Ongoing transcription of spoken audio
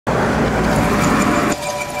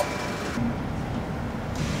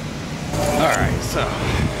So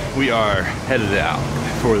we are headed out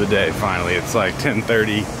for the day finally. It's like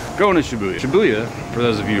 10:30. Going to Shibuya. Shibuya, for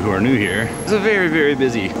those of you who are new here, is a very, very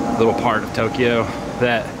busy little part of Tokyo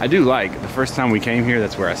that I do like. The first time we came here,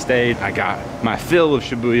 that's where I stayed. I got my fill of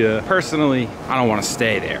Shibuya. Personally, I don't want to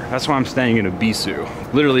stay there. That's why I'm staying in Obisu,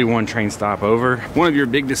 literally one train stop over. One of your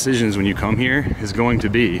big decisions when you come here is going to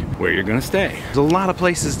be where you're gonna stay. There's a lot of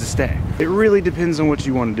places to stay. It really depends on what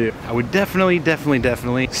you want to do. I would definitely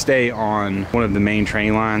stay on one of the main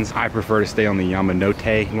train lines. I prefer to stay on the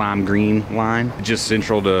Yamanote lime green line, just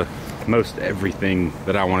central to most everything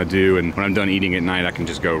that I want to do, and when I'm done eating at night I can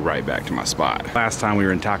just go right back to my spot. Last time we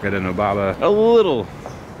were in Takeda Nobaba, a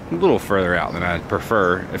little further out than I'd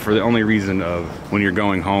prefer, for the only reason of when you're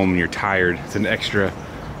going home and you're tired, it's an extra,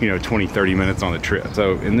 you know, 20-30 minutes on the trip.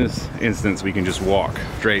 So in this instance we can just walk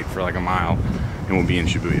straight for like a mile and we'll be in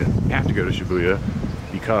Shibuya. We have to go to Shibuya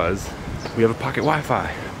because we have a pocket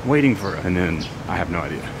Wi-Fi waiting for us, and then I have no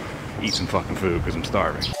idea. Eat some fucking food because I'm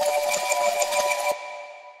starving.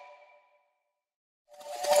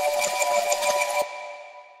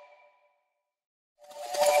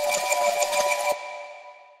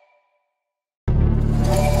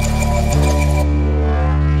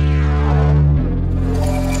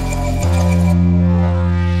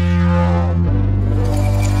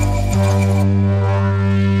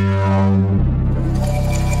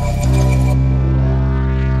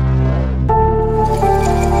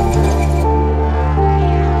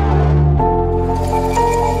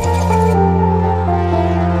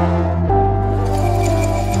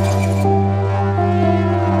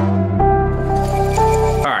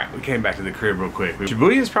 Came back to the crib real quick.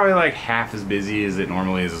 Shibuya is probably like half as busy as it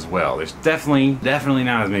normally is as well. There's definitely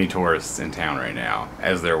not as many tourists in town right now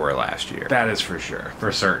as there were last year. That is for sure,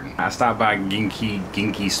 for certain. I stopped by Genki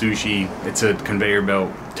Sushi. It's a conveyor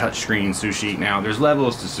belt touchscreen sushi. Now there's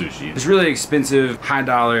levels to sushi. It's really expensive, high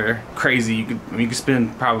dollar, crazy. You could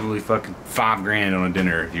spend probably fucking $5 grand on a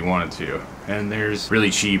dinner if you wanted to. And there's really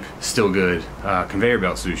cheap, still good conveyor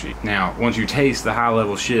belt sushi. Now, once you taste the high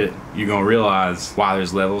level shit, you're gonna realize why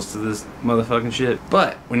there's levels to this motherfucking shit.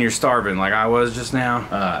 But when you're starving like I was just now,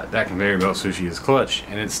 that conveyor belt sushi is clutch,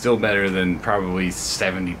 and it's still better than probably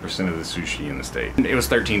 70% of the sushi in the state. It was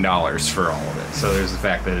 $13 for all of it. So there's the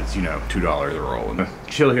fact that it's, you know, $2 a roll. And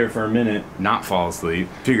chill here for a minute, not fall asleep,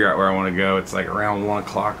 figure out where I wanna go. It's like around 1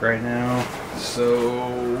 o'clock right now.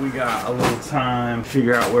 So we got a little time to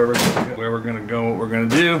figure out where we're gonna go, what we're gonna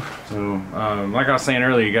do. So like I was saying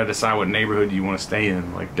earlier, you gotta decide what neighborhood you want to stay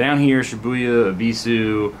in. Like down here, Shibuya,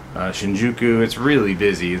 Obisu, Shinjuku, it's really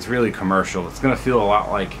busy, it's really commercial. It's gonna feel a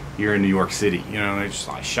lot like you're in New York City. You know, it's just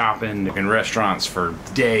like shopping and restaurants for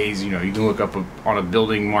days. You know, you can look up on a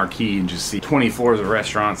building marquee and just see 20 floors of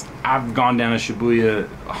restaurants. I've gone down to Shibuya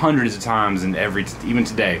hundreds of times, and even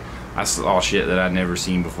today I saw shit that I'd never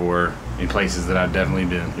seen before in places that I've definitely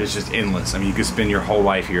been. It's just endless. I mean, you could spend your whole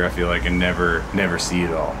life here, I feel like, and never see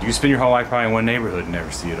it all. You can spend your whole life probably in one neighborhood and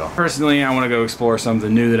never see it all. Personally, I want to go explore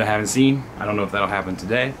something new that I haven't seen. I don't know if that'll happen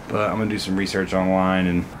today, but I'm gonna do some research online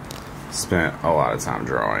and spent a lot of time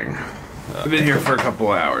drawing. I've been here for a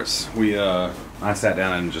couple of hours. I sat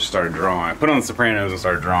down and just started drawing. I put on the Sopranos and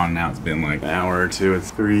started drawing. Now it's been like an hour or two.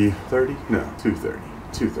 It's 3:30? No, 2:30.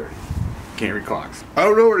 2:30. Can't read clocks. I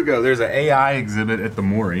don't know where to go. There's an AI exhibit at the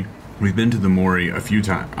Mori. We've been to the Mori a few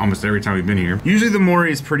times, almost every time we've been here. Usually the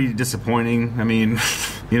Mori is pretty disappointing. I mean,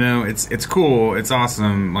 you know, it's cool, it's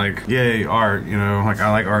awesome, like, yay, art, you know, like I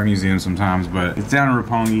like art museums sometimes, but it's down in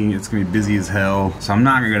Roppongi, it's gonna be busy as hell, so I'm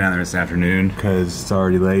not gonna go down there this afternoon because it's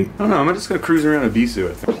already late. I don't know, I'm just gonna cruise around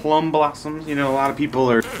Obisu. Plum blossoms, you know, a lot of people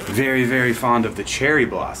are very, very fond of the cherry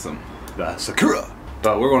blossom, the sakura,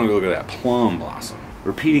 but we're gonna go look at that plum blossom.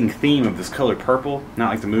 Repeating theme of this color purple, not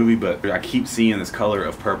like the movie, but I keep seeing this color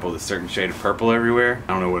of purple, this certain shade of purple everywhere.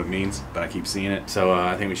 I don't know what it means, but I keep seeing it. So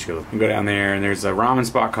I think we should go down there, and there's a ramen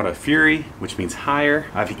spot called a Fury, which means higher.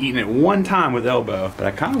 I've eaten it one time with Elbow, but I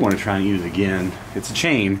kind of want to try and eat it again. It's a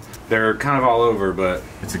chain. They're kind of all over, but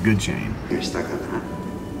it's a good chain.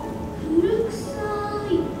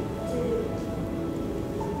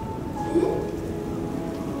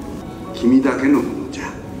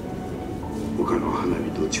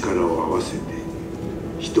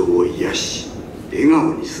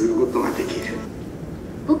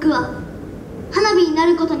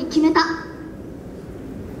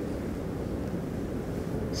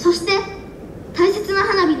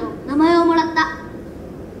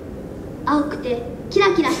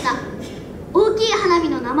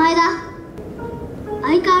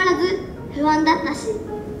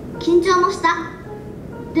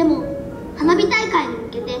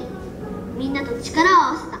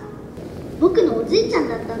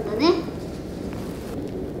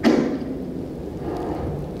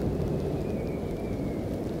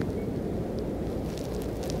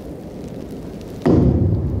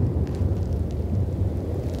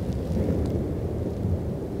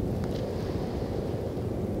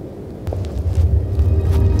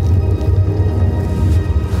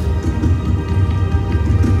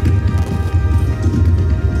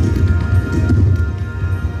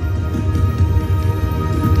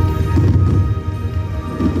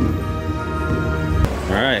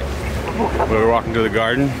 into the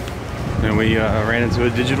garden, and we ran into a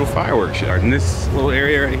digital fireworks show. In this little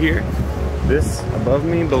area right here, this above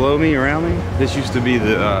me, below me, around me, this used to be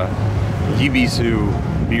the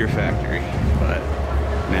Yibisu beer factory, but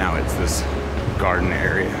now it's this garden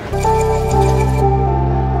area.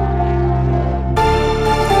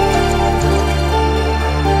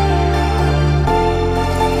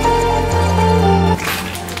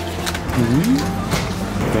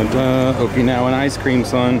 Okinawan ice cream,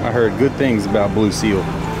 son. I heard good things about Blue Seal.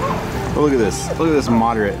 But look at this. Look at this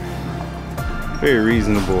moderate, very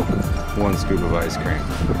reasonable 1 scoop of ice cream.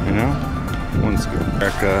 You know? 1 scoop.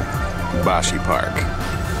 America Bashi Park.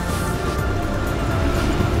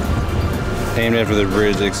 Named after the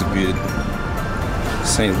bridge executed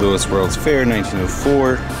St. Louis World's Fair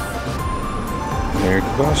 1904.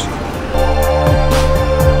 America Bashi.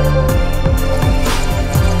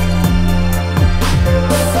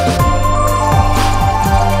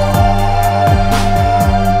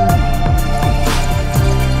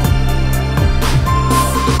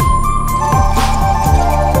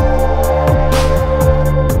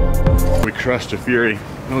 Crushed a Fury.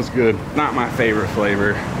 That was good. Not my favorite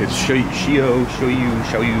flavor. It's shoyu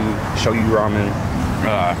ramen.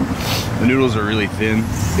 The noodles are really thin.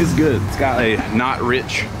 It's good. It's got a not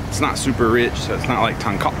rich. It's not super rich, so it's not like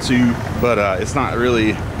tonkatsu, but it's not really.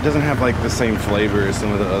 It doesn't have like the same flavor as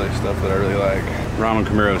some of the other stuff that I really like. Ramen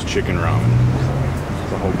Kamiro's chicken ramen.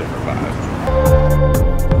 It's a whole different vibe.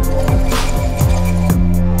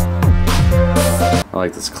 I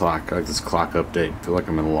like this clock. I like this clock update. I feel like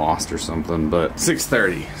I'm in Lost or something, but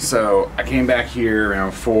 6:30. So I came back here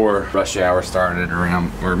around 4. Rush hour started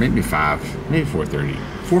around, or maybe 5, maybe 4:30,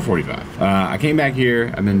 4:45. I came back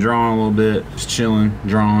here. I've been drawing a little bit, just chilling,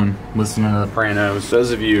 drawing, listening to the Pranos.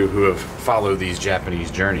 Those of you who have followed these Japanese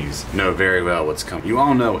journeys know very well what's coming. You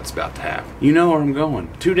all know what's about to happen. You know where I'm going.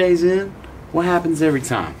 2 days in, what happens every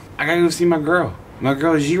time? I gotta go see my girl. My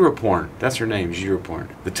girl is Jiroporn. That's her name, Jiroporn.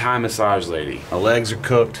 The Thai massage lady. My legs are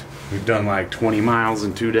cooked. We've done like 20 miles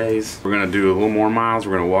in 2 days. We're gonna do a little more miles.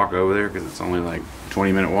 We're gonna walk over there because it's only like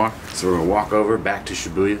 20-minute walk. So we're gonna walk over back to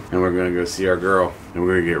Shibuya and we're gonna go see our girl and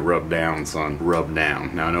we're gonna get rubbed down, son. Rubbed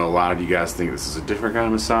down. Now I know a lot of you guys think this is a different kind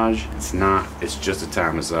of massage. It's not. It's just a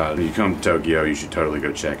Thai massage. When you come to Tokyo, you should totally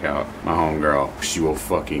go check out my homegirl. She will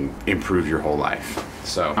fucking improve your whole life.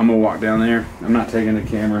 So I'm gonna walk down there. I'm not taking the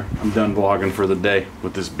camera. I'm done vlogging for the day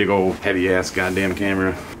with this big old heavy ass goddamn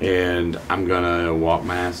camera. And I'm gonna walk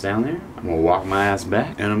my ass down there. I'm gonna walk my ass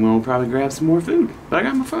back and I'm gonna probably grab some more food. But I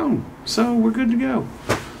got my phone, so we're good to go.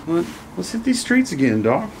 Let's hit these streets again,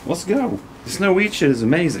 dog. Let's go. This no weed shit is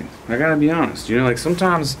amazing. I gotta be honest. You know, like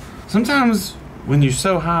sometimes when you're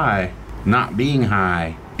so high, not being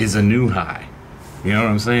high is a new high. You know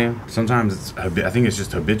what I'm saying? Sometimes it's, I think it's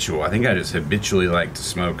just habitual. I think I just habitually like to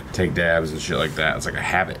smoke, take dabs and shit like that. It's like a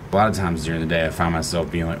habit. A lot of times during the day I find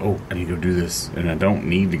myself being like, oh, I need to go do this. And I don't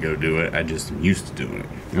need to go do it. I just am used to doing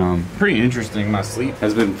it. Pretty interesting. My sleep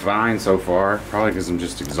has been fine so far. Probably because I'm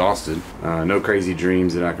just exhausted. No crazy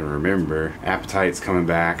dreams that I can remember. Appetite's coming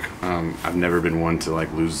back. I've never been one to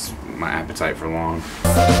like lose my appetite for long.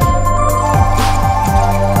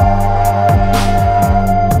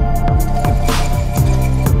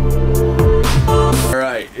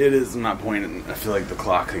 It is, I'm not pointing, I feel like the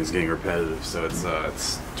clock thing's getting repetitive, so it's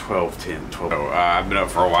 12:10. So, I've been up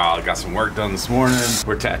for a while, I got some work done this morning.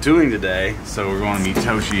 We're tattooing today, so we're going to meet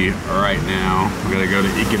Toshi right now. We're gonna go to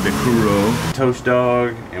Ikebukuro, Toast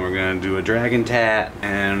Dog, and we're gonna do a dragon tat,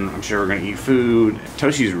 and I'm sure we're gonna eat food.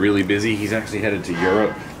 Toshi's really busy, he's actually headed to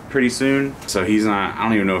Europe pretty soon, so he's not, I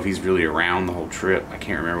don't even know if he's really around the whole trip. I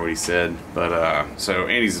can't remember what he said, but and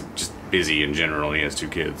he's just busy in general. He has 2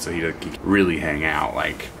 kids, so he can really hang out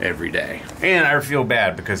like every day. And I feel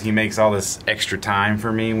bad because he makes all this extra time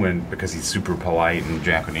for me because he's super polite and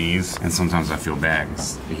Japanese, and sometimes I feel bad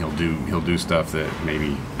because he'll do stuff that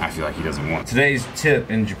maybe I feel like he doesn't want. Today's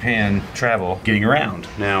tip in Japan travel: getting around.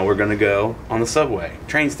 Now we're gonna go on the subway,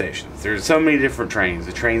 train stations. There's so many different trains.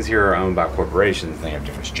 The trains here are owned by corporations. They have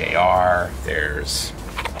different JR. There's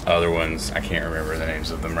other ones. I can't remember the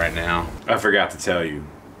names of them right now. I forgot to tell you.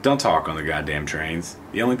 Don't talk on the goddamn trains.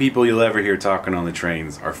 The only people you'll ever hear talking on the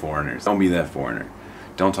trains are foreigners. Don't be that foreigner.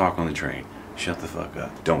 Don't talk on the train. Shut the fuck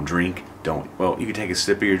up. Don't drink. Well, you can take a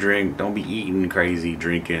sip of your drink. Don't be eating crazy,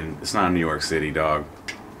 drinking. It's not New York City, dog.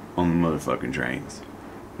 On the motherfucking trains.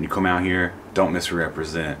 When you come out here, don't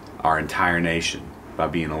misrepresent our entire nation by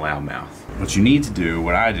being a loudmouth. What you need to do,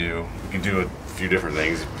 what I do, you can do a few different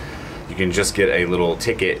things. You can just get a little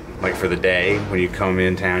ticket, like for the day. When you come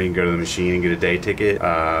in town, you can go to the machine and get a day ticket. You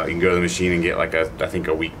can go to the machine and get like I think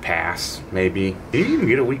a week pass, maybe. Do you even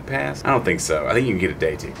get a week pass? I don't think so. I think you can get a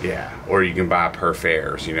day ticket, yeah. Or you can buy per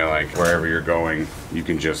fares, you know, like wherever you're going, you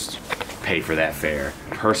can just pay for that fare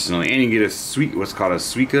personally. And you get a what's called a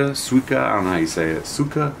Suica, I don't know how you say it.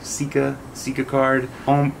 Sika card,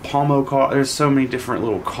 Palmo card. There's so many different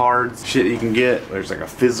little cards, shit you can get. There's like a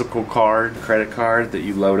physical card, credit card that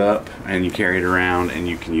you load up and you carry it around and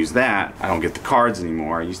you can use that. I don't get the cards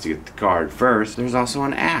anymore. I used to get the card first. There's also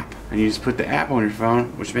an app and you just put the app on your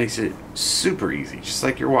phone, which makes it super easy, just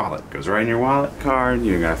like your wallet. Goes right in your wallet. Card,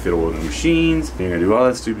 you don't gotta fiddle with the machines, you gotta do all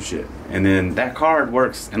that stupid shit. And then that card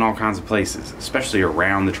works in all kinds of places, especially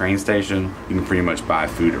around the train station. You can pretty much buy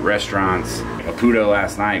food at restaurants. A Pudo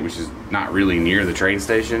last night, which is not really near the train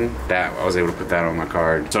station, that I was able to put that on my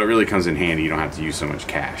card. So it really comes in handy. You don't have to use so much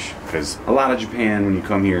cash. Because a lot of Japan, when you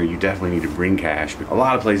come here, you definitely need to bring cash. But a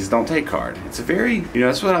lot of places don't take card. It's a very, you know,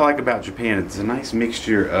 that's what I like about Japan. It's a nice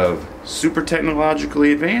mixture of super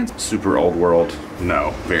technologically advanced, super old world.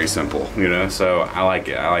 No, very simple, you know? So I like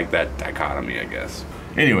it. I like that dichotomy, I guess.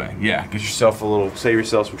 Anyway, yeah, get yourself a little, save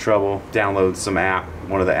yourself some trouble, download some app,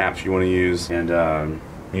 one of the apps you want to use, and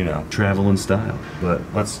you know, travel in style. But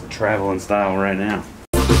let's travel in style right now.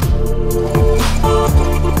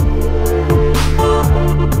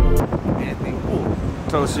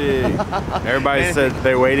 Toshi. Everybody said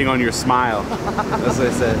they're waiting on your smile. That's what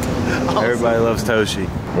they said. Awesome. Everybody loves Toshi.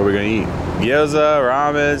 What are we gonna eat? Gyoza,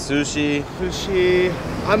 ramen, sushi. Sushi.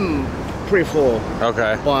 I'm pretty full.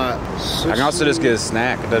 Okay. But sushi, I can also just get a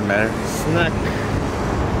snack. It doesn't matter. Snack.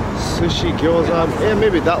 Sushi, gyoza. Yeah,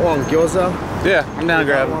 maybe that one. Gyoza. Yeah, I'm down to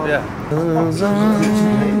grab it. Yeah.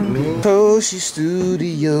 Toshi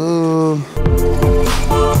Studio.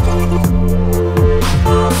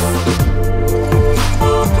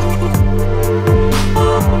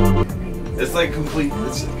 It's like complete.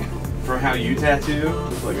 It's from how you tattoo.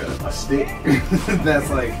 It's like a stick. That's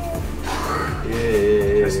like.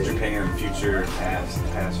 Yeah. That's Japan. Future, past,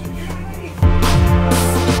 future.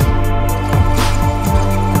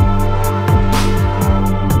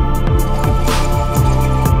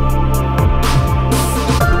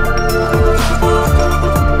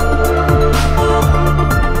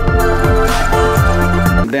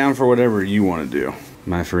 Down for whatever you want to do,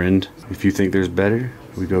 my friend. If you think there's better,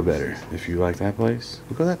 we go better. If you like that place,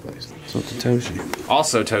 we'll go that place. So to Toshi.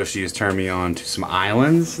 Also, Toshi has turned me on to some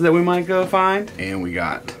islands that we might go find. And we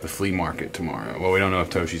got the flea market tomorrow. Well, we don't know if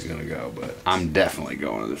Toshi's gonna go, but I'm definitely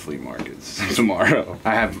going to the flea markets tomorrow.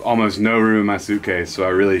 I have almost no room in my suitcase, so I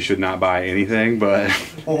really should not buy anything, but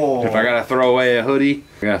if I gotta throw away a hoodie,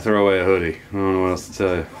 I gotta throw away a hoodie. I don't know what else to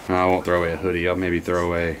tell you. No, I won't throw away a hoodie. I'll maybe throw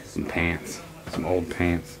away some pants. Some old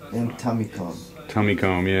pants. And tummy comb. Tummy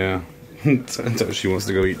comb, yeah. So she wants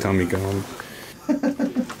to go eat tummy comb.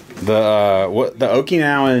 The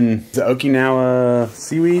Okinawa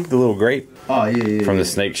seaweed, the little grape. Oh yeah. From the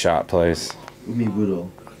snake shop place. Umi budo.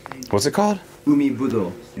 What's it called? Umi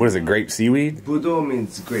budo. What is it? Grape seaweed? Budo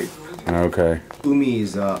means grape. Okay. Umi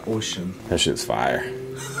is ocean. That shit's fire.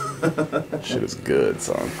 That shit is good,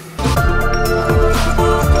 son.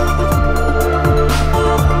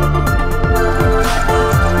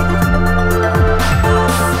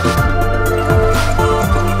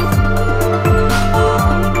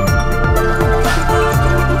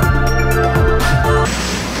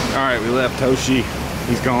 Toshi,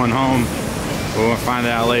 he's going home. We'll find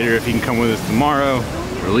out later if he can come with us tomorrow.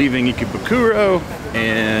 We're leaving Ikebukuro,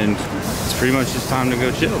 and it's pretty much just time to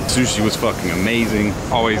go chill. Sushi was fucking amazing.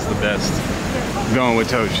 Always the best. Going with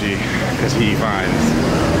Toshi, because he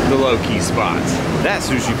finds the low-key spots. That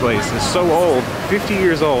sushi place is so old, 50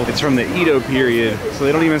 years old. It's from the Edo period, so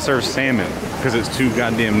they don't even serve salmon, because it's too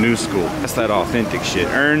goddamn new school. That's that authentic shit.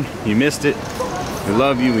 Ern, you missed it. We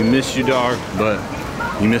love you, we miss you, dog, but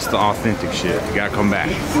you missed the authentic shit. You gotta come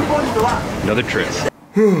back. Another trip.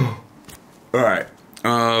 Alright.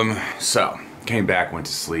 So came back, went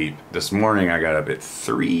to sleep. This morning I got up at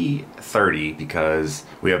 3:30 because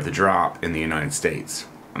we have the drop in the United States.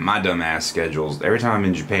 My dumb ass schedules, every time I'm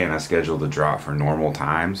in Japan I schedule the drop for normal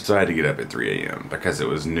times, so I had to get up at 3 a.m. because it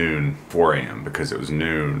was noon, 4 a.m. because it was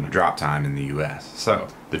noon drop time in the US. So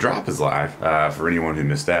the drop is live. For anyone who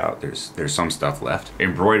missed out, there's some stuff left.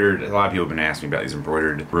 Embroidered, a lot of people have been asking me about these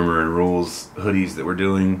embroidered Rumor and Rules hoodies that we're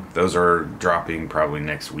doing. Those are dropping probably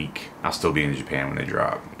next week. I'll still be in Japan when they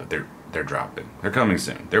drop, but they're dropping. They're coming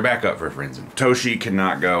soon. They're back up for friends. Toshi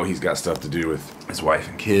cannot go. He's got stuff to do with his wife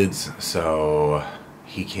and kids, so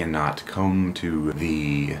he cannot come to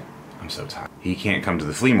the I'm so tired. He can't come to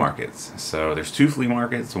the flea markets. So there's 2 flea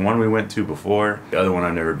markets. The one we went to before, the other one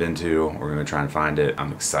I've never been to. We're gonna try and find it.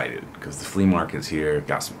 I'm excited because the flea markets here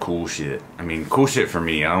got some cool shit. I mean, cool shit for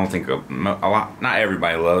me. I don't think a lot, not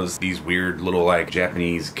everybody loves these weird little like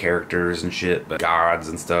Japanese characters and shit, but gods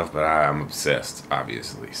and stuff, but I'm obsessed,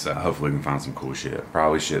 obviously. So hopefully we can find some cool shit.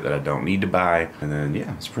 Probably shit that I don't need to buy. And then yeah,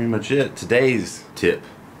 that's pretty much it. Today's tip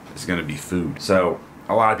is gonna be food. So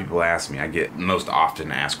a lot of people ask me, I get most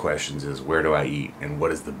often asked questions is, where do I eat and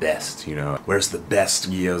what is the best, you know? Where's the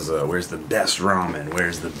best gyoza? Where's the best ramen?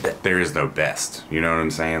 Where's the best? There is no best, you know what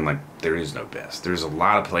I'm saying? Like, there is no best. There's a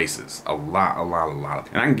lot of places, a lot of,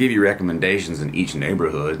 and I can give you recommendations in each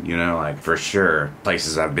neighborhood, you know, like for sure,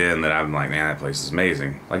 places I've been that I'm like, man, that place is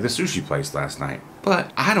amazing. Like the sushi place last night.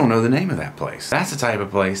 But I don't know the name of that place. That's the type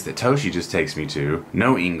of place that Toshi just takes me to.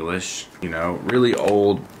 No English, you know, really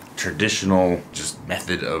old, traditional just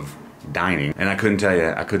method of dining, and I couldn't tell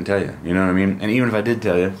you, you know what I mean? And even if I did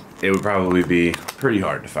tell you, it would probably be pretty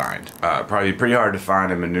hard to find. Probably pretty hard to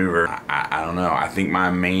find and maneuver. I don't know. I think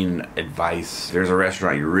my main advice, if there's a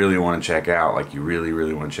restaurant you really want to check out, like you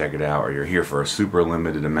really want to check it out, or you're here for a super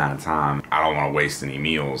limited amount of time, I don't want to waste any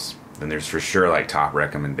meals, then there's for sure like top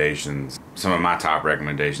recommendations. Some of my top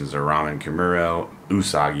recommendations are Ramen Kimuro,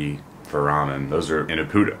 Usagi, for ramen. Those are in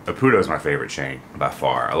Ippudo. Ippudo is my favorite chain by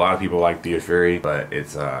far. A lot of people like the Afuri, but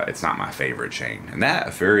it's not my favorite chain. And that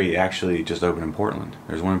Afuri actually just opened in Portland.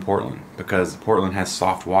 There's one in Portland because Portland has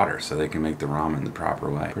soft water, so they can make the ramen the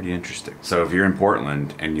proper way. Pretty interesting. So if you're in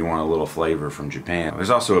Portland and you want a little flavor from Japan, there's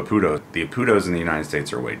also Ippudo. The Ippudos in the United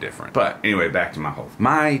States are way different. But anyway, back to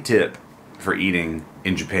my tip for eating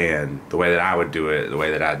in Japan, the way that I would do it, the way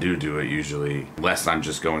that I do it usually, unless I'm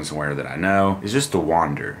just going somewhere that I know, is just to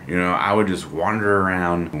wander. You know, I would just wander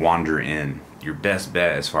around, wander in. Your best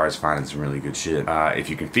bet as far as finding some really good shit.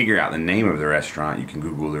 If you can figure out the name of the restaurant, you can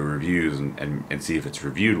Google the reviews and see if it's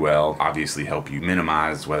reviewed well. Obviously help you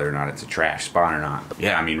minimize whether or not it's a trash spot or not. But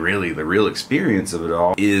yeah, I mean really the real experience of it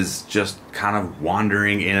all is just kind of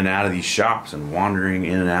wandering in and out of these shops and wandering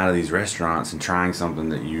in and out of these restaurants and trying something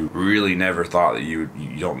that you really never thought that you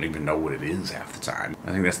don't even know what it is half the time.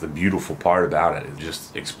 I think that's the beautiful part about it, is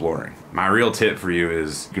just exploring. My real tip for you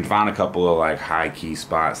is you can find a couple of like high key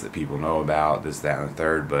spots that people know about, this, that, and the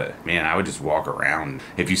third, but man, I would just walk around.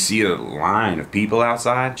 If you see a line of people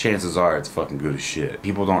outside, chances are it's fucking good as shit.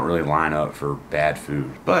 People don't really line up for bad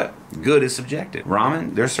food, but good is subjective.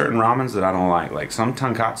 Ramen, there's certain ramens that I don't like some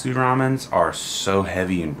tonkatsu ramens are so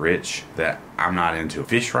heavy and rich that I'm not into.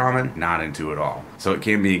 Fish ramen, not into at all. So it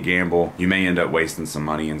can be a gamble. You may end up wasting some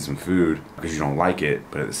money and some food because you don't like it,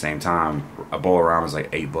 but at the same time, a bowl of ramen is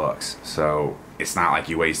like $8. So it's not like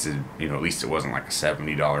you wasted, you know, at least it wasn't like a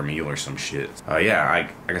 $70 meal or some shit. Yeah,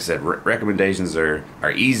 like I said, recommendations are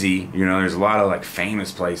easy. You know, there's a lot of like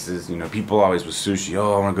famous places. You know, people always with sushi,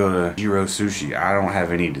 oh, I want to go to Jiro Sushi. I don't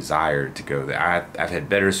have any desire to go there. I've had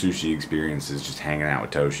better sushi experiences just hanging out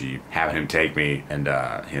with Toshi, having him take me, and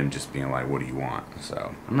him just being like, what do you want?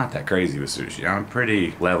 So I'm not that crazy with sushi. I'm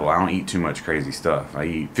pretty level. I don't eat too much crazy stuff. I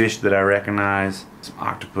eat fish that I recognize, some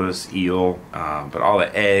octopus, eel, but all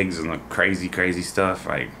the eggs and the crazy stuff,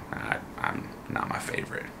 like I'm not my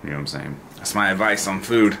favorite. You know what I'm saying? That's my advice on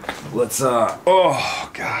food. Let's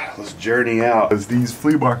oh god, let's journey out. As these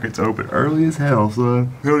flea markets open early as hell,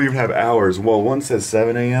 son. They don't even have hours. Well, one says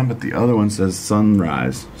 7 a.m., but the other one says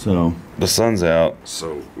sunrise. So the sun's out,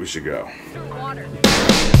 so we should go. Water.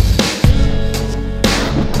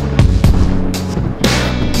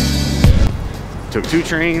 Took 2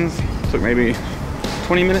 trains, took maybe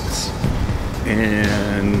 20 minutes,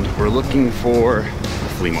 and we're looking for the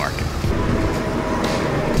flea market.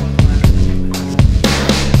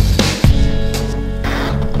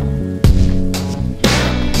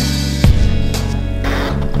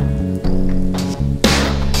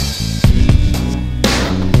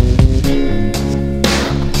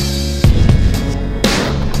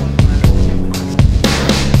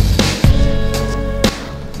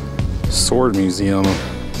 Sword Museum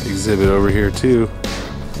exhibit over here too.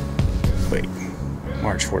 Wait,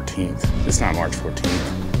 March 14th. It's not March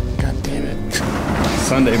 14th. God damn it.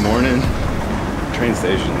 Sunday morning, train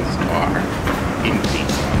stations are empty.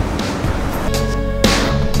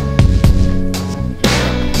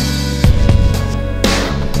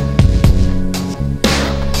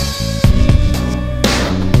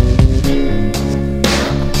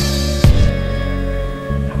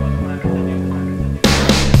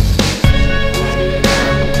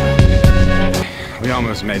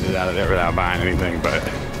 Almost made it out of there without buying anything, but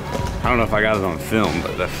I don't know if I got it on film,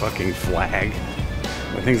 but the fucking flag,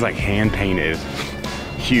 the thing's like hand painted,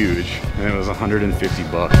 huge, and it was 150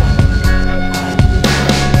 bucks.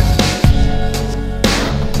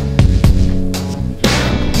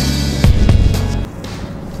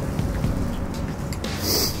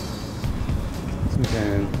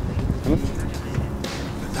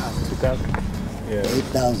 that? Yeah.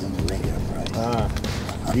 8,000 the regular price. Ah,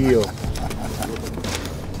 deal.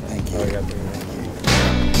 Thank you. Oh, I got the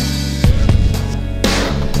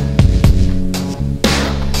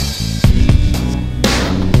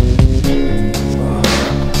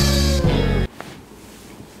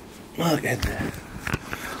Look at that.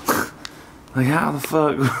 Like, how the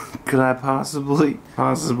fuck could I possibly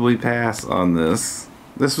pass on this?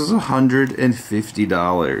 This was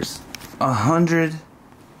 $150.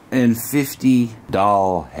 $150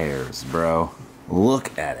 doll hairs, bro.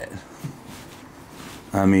 Look at it.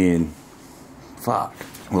 I mean, fuck.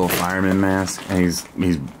 Little fireman mask, and he's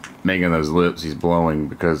making those lips. He's blowing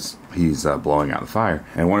because he's blowing out the fire,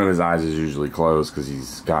 and one of his eyes is usually closed because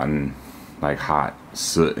he's gotten like hot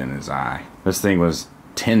soot in his eye. This thing was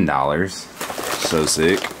 $10. So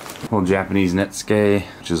sick. Little Japanese netsuke,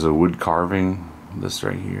 which is a wood carving. This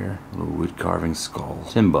right here, a little wood carving skull.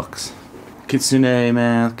 $10. Kitsune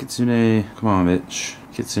mask, kitsune. Come on, bitch.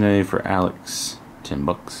 Kitsune for Alex.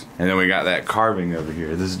 $10. And then we got that carving over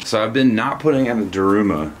here. So I've been not putting in a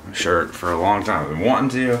Daruma shirt for a long time. I've been wanting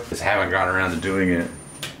to, just haven't gotten around to doing it.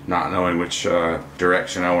 Not knowing which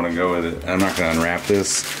direction I want to go with it. I'm not gonna unwrap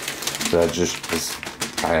this. That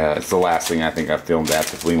it's the last thing I think I filmed at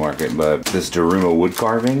the flea market, but this Daruma wood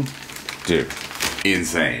carving, dude,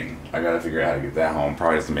 insane. I gotta figure out how to get that home.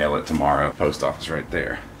 Probably just mail it tomorrow. Post office right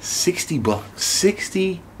there. $60.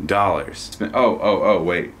 $60. Oh,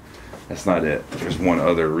 wait. That's not it. There's one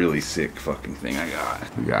other really sick fucking thing I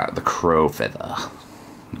got. We got the crow feather. I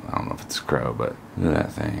don't know if it's a crow, but look at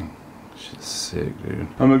that thing. Shit's sick, dude.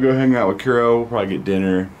 I'm gonna go hang out with Crow. We'll probably get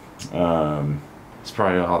dinner. It's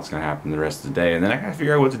probably all that's gonna happen the rest of the day, and then I gotta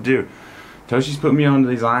figure out what to do. Toshi's put me onto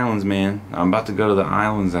these islands, man. I'm about to go to the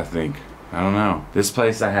islands, I think. I don't know. This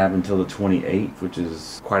place I have until the 28th, which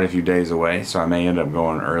is quite a few days away, so I may end up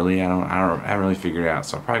going early. I haven't really figured it out,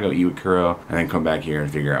 so I'll probably go eat with Kuro and then come back here and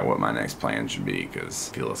figure out what my next plan should be,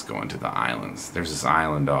 because I feel it's going to the islands. There's this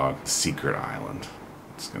island, dog, secret island.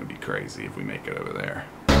 It's gonna be crazy if we make it over there.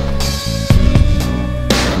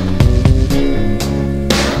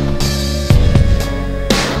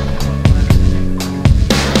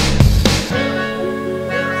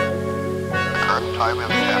 Time is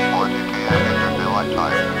 10:40 p.m. Eastern Daylight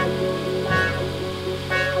Time.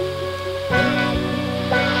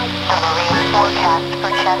 Safarian forecast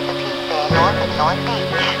for Chesapeake Bay, north and north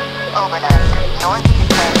beach. Overnight,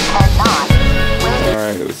 northeast winds 10 knots.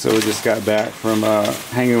 Alright, so we just got back from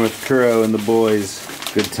hanging with Kuro and the boys.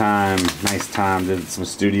 Good time, nice time. Did some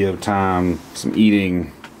studio time, some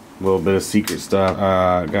eating, a little bit of secret stuff.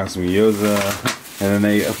 Got some gyoza, and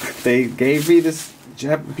then they gave me this.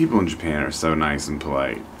 People in Japan are so nice and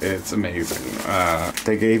polite. It's amazing.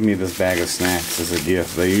 They gave me this bag of snacks as a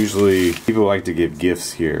gift. People like to give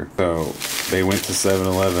gifts here. So they went to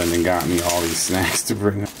 7-Eleven and got me all these snacks to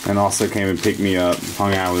bring up. And also came and picked me up,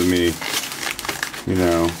 hung out with me, you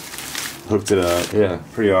know, hooked it up. Yeah,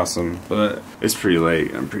 pretty awesome. But it's pretty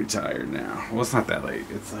late. I'm pretty tired now. Well, it's not that late.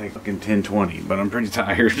 It's like fucking 10:20, but I'm pretty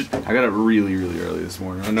tired. I got up really, really early this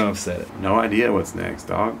morning. I know I've said it. No idea what's next,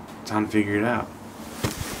 dog. Time to figure it out.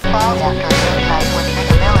 Clouds after midnight with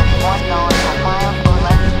visibility 1 knot per mile or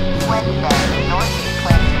less. Wednesday.